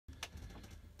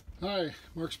Hi,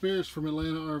 Mark Spears from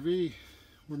Atlanta RV.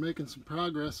 We're making some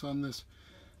progress on this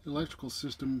electrical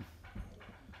system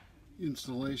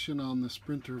installation on the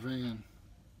Sprinter van.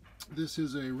 This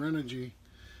is a Renogy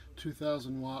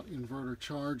 2000 watt inverter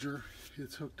charger.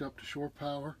 It's hooked up to shore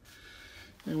power,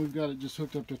 and we've got it just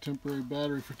hooked up to a temporary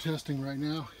battery for testing right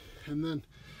now. And then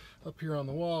up here on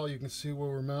the wall you can see where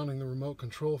we're mounting the remote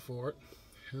control for it,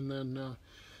 and then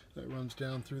that runs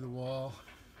down through the wall,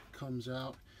 comes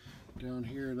out down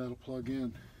here, that'll plug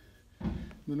in.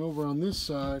 Then over on this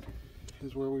side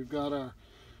is where we've got our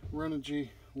Renogy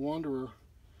Wanderer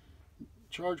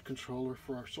charge controller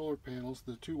for our solar panels.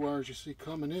 The two wires you see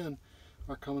coming in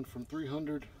are coming from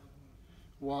 300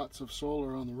 watts of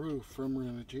solar on the roof from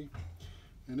Renogy,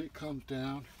 and it comes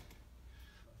down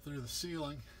through the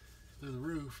ceiling, through the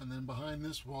roof, and then behind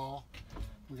this wall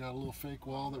we got a little fake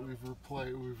wall that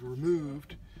we've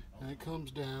removed, and it comes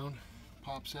down,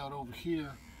 pops out over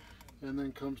here, and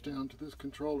then comes down to this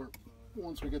controller.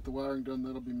 Once we get the wiring done,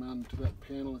 that'll be mounted to that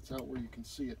panel. It's out where you can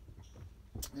see it.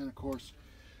 And of course,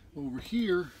 over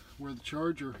here where the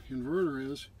charger inverter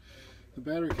is, the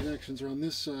battery connections are on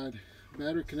this side.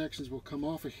 Battery connections will come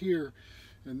off of here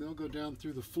and they'll go down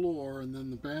through the floor, and then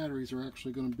the batteries are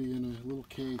actually going to be in a little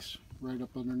case right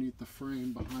up underneath the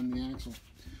frame behind the axle.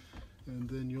 And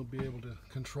then you'll be able to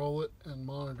control it and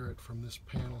monitor it from this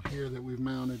panel here that we've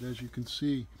mounted, as you can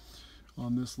see,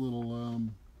 on this little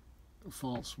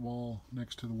false wall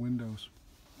next to the windows.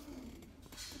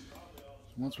 So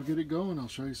once we get it going, I'll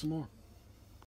show you some more.